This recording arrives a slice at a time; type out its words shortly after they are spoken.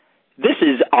This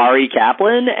is Ari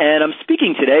Kaplan, and I'm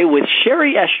speaking today with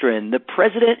Sherry Estrin, the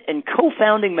president and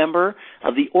co-founding member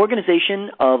of the Organization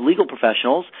of Legal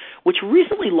Professionals, which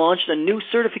recently launched a new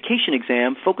certification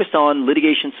exam focused on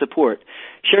litigation support.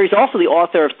 Sherry's also the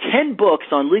author of 10 books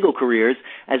on legal careers,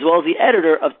 as well as the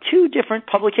editor of 2 different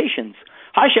publications.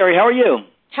 Hi, Sherry. How are you?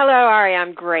 Hello, Ari.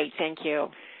 I'm great. Thank you.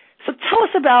 So tell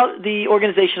us about the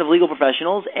Organization of Legal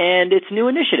Professionals and its new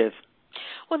initiative.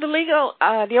 Well,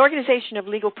 the Organization of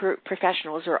Legal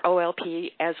Professionals, or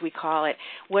OLP as we call it,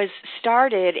 was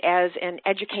started as an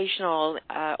educational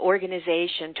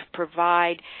organization to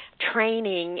provide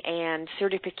training and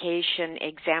certification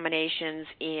examinations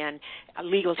in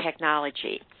legal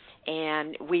technology.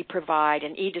 And we provide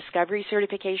an e-discovery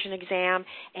certification exam,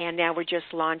 and now we're just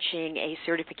launching a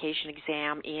certification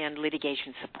exam in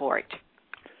litigation support.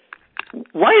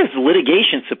 Why is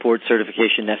litigation support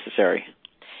certification necessary?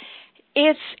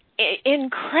 It's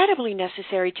incredibly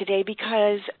necessary today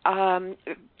because,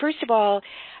 first of all,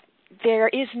 there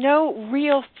is no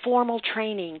real formal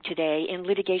training today in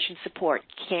litigation support.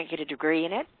 You can't get a degree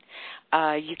in it.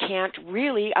 You can't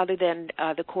really, other than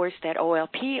the course that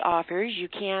OLP offers, you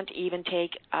can't even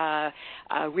take a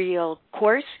real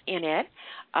course in it.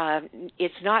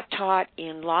 It's not taught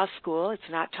in law school. It's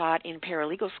not taught in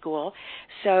paralegal school.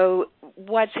 So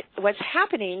what's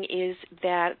happening is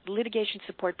that litigation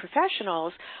support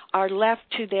professionals are left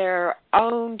to their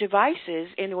own devices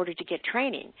in order to get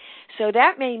training. So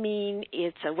that may mean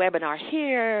it's a webinar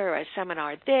here, or a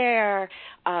seminar there,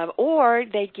 or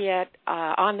they get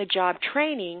on-the-job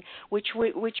training, which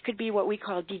could be what we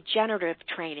call degenerative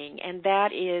training, and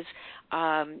that is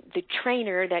the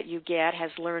trainer that you get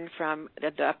has learned from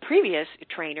the previous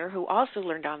trainer who also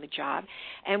learned on the job,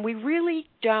 and we really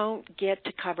don't get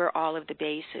to cover all of the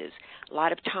bases. A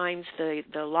lot of times the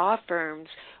law firms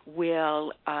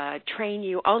will train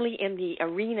you only in the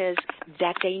arenas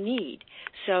that they need.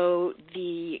 So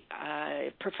the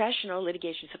professional,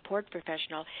 litigation support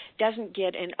professional, doesn't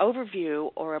get an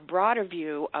overview or a broader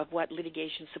view of what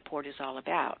litigation support is all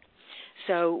about.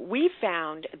 So we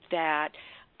found that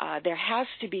there has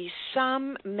to be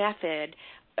some method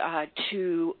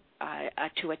to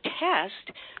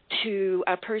attest to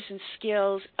a person's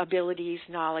skills, abilities,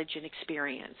 knowledge, and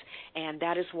experience. And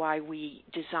that is why we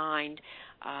designed,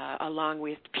 along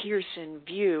with Pearson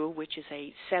VUE, which is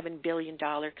a $7 billion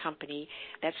company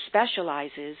that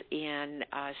specializes in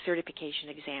certification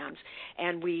exams,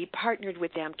 and we partnered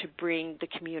with them to bring the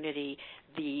community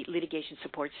the litigation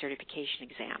support certification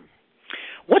exam.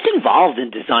 What's involved in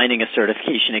designing a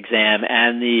certification exam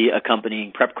and the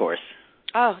accompanying prep course?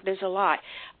 Oh, there's a lot.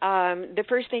 The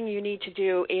first thing you need to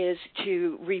do is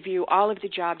to review all of the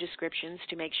job descriptions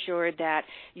to make sure that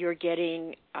you're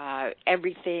getting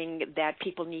everything that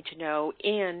people need to know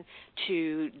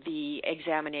into the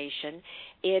examination.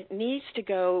 It needs to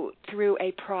go through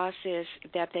a process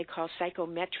that they call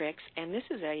psychometrics, and this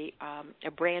is a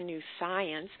brand new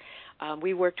science.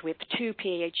 We worked with 2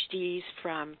 PhDs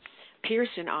from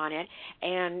Pearson on it,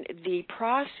 and the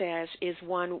process is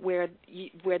one where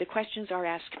the questions are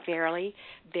asked fairly,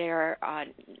 they're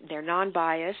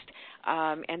non-biased,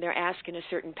 and they're asked in a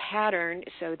certain pattern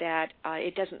so that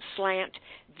it doesn't slant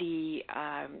the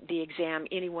exam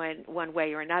any one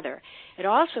way or another. It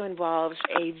also involves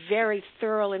a very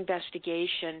thorough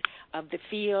investigation of the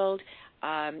field.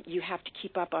 You have to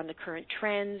keep up on the current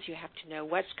trends. You have to know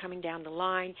what's coming down the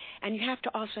line, and you have to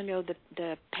also know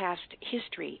the past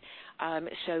history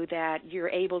so that you're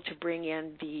able to bring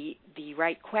in the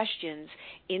right questions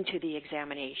into the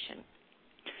examination.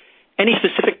 Any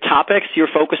specific topics you're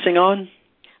focusing on?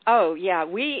 Oh, yeah.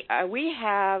 We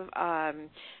have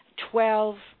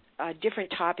 12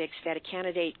 different topics that a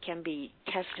candidate can be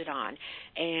tested on.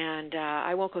 And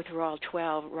I won't go through all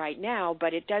 12 right now,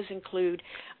 but it does include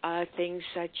things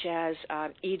such as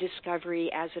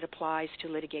e-discovery as it applies to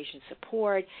litigation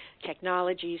support,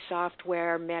 technology,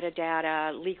 software,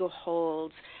 metadata, legal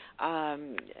holds,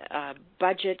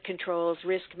 budget controls,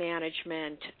 risk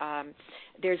management.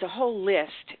 There's a whole list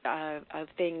of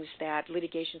things that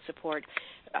litigation support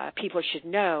people should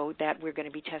know that we're going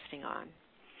to be testing on.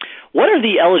 What are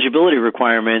the eligibility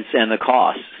requirements and the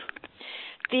costs?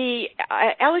 The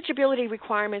eligibility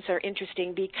requirements are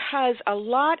interesting because a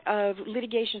lot of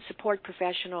litigation support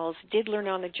professionals did learn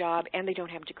on the job and they don't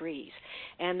have degrees.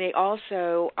 And they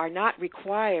also are not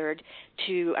required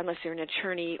to, unless they're an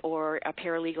attorney or a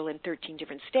paralegal in 13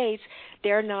 different states,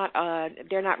 they're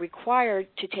not required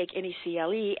to take any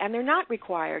CLE, and they're not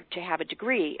required to have a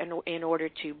degree in order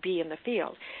to be in the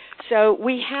field. So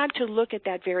we had to look at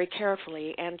that very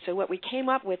carefully, and so what we came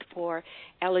up with for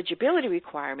eligibility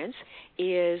requirements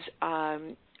is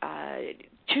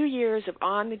 2 years of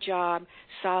on-the-job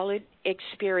solid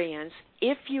experience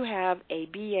if you have a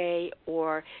BA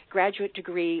or graduate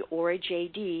degree or a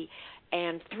JD,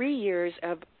 and 3 years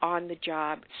of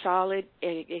on-the-job solid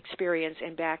experience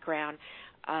and background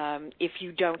if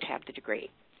you don't have the degree.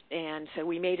 And so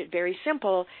we made it very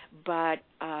simple, but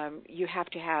you have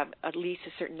to have at least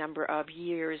a certain number of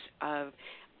years of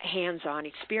hands-on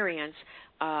experience,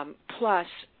 plus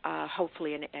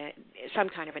hopefully some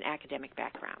kind of an academic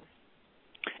background.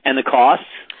 And the cost?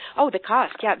 Oh, the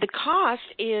cost. Yeah, the cost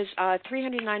is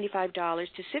 $395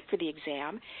 to sit for the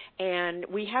exam, and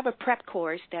we have a prep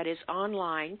course that is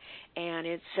online, and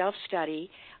it's self-study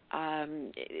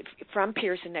from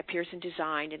Pearson that Pearson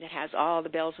designed, and it has all the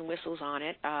bells and whistles on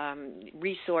it,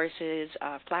 resources,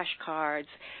 flashcards,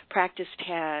 practice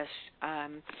tests,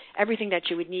 everything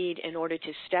that you would need in order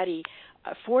to study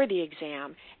for the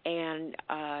exam. And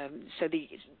so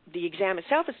the exam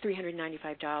itself is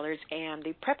 $395, and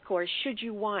the prep course, should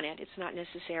you want it, it's not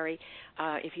necessary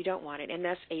if you don't want it, and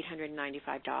that's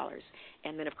 $895.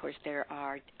 And then, of course, there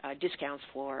are discounts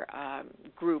for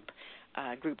group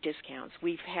discounts.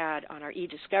 We've had, on our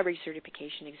e-discovery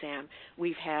certification exam,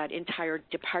 we've had entire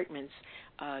departments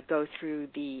go through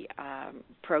the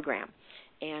program.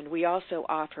 And we also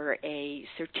offer a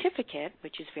certificate,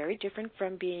 which is very different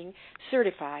from being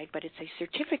certified, but it's a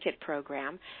certificate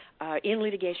program in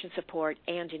litigation support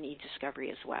and in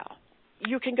e-discovery as well.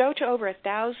 You can go to over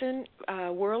 1,000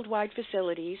 worldwide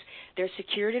facilities. They're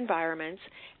secured environments.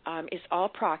 It's all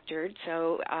proctored.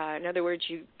 So, in other words,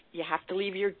 you have to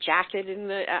leave your jacket in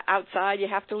the outside. You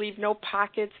have to leave no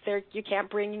pockets there. You can't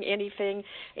bring anything,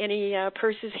 any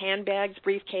purses, handbags,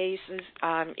 briefcases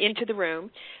into the room.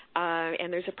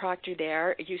 And there's a proctor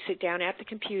there. You sit down at the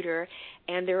computer,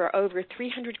 and there are over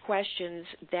 300 questions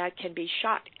that can be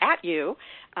shot at you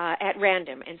at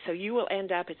random. And so you will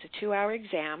end up, it's a 2-hour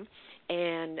exam,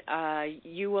 and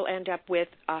you will end up with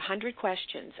 100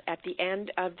 questions at the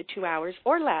end of the 2 hours,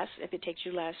 or less, if it takes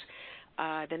you less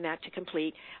than that to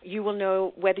complete. You will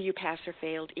know whether you passed or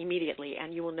failed immediately,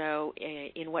 and you will know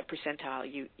in what percentile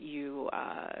you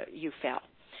fell.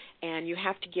 And you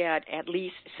have to get at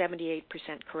least 78%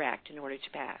 correct in order to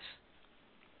pass.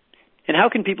 And how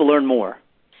can people learn more?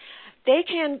 They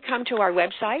can come to our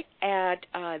website at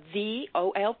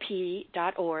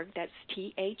theolp.org. That's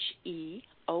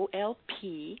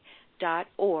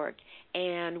THEOLP.org.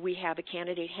 And we have a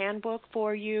candidate handbook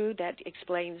for you that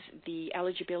explains the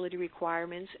eligibility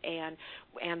requirements and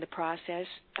the process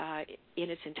in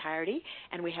its entirety.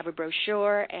 And we have a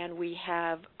brochure, and we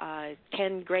have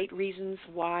 10 great reasons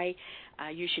why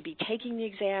you should be taking the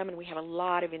exam, and we have a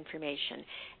lot of information.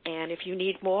 And if you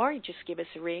need more, just give us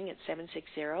a ring at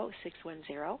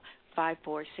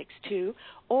 760-610-5462,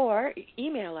 or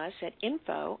email us at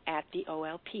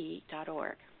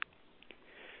info@theolp.org.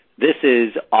 This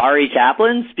is Ari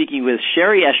Kaplan speaking with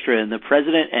Sherry Estrin, the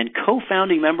president and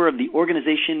co-founding member of the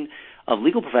Organization of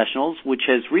Legal Professionals, which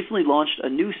has recently launched a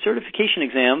new certification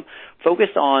exam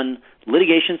focused on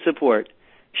litigation support.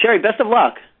 Sherry, best of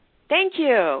luck. Thank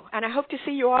you, and I hope to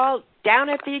see you all down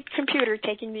at the computer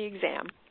taking the exam.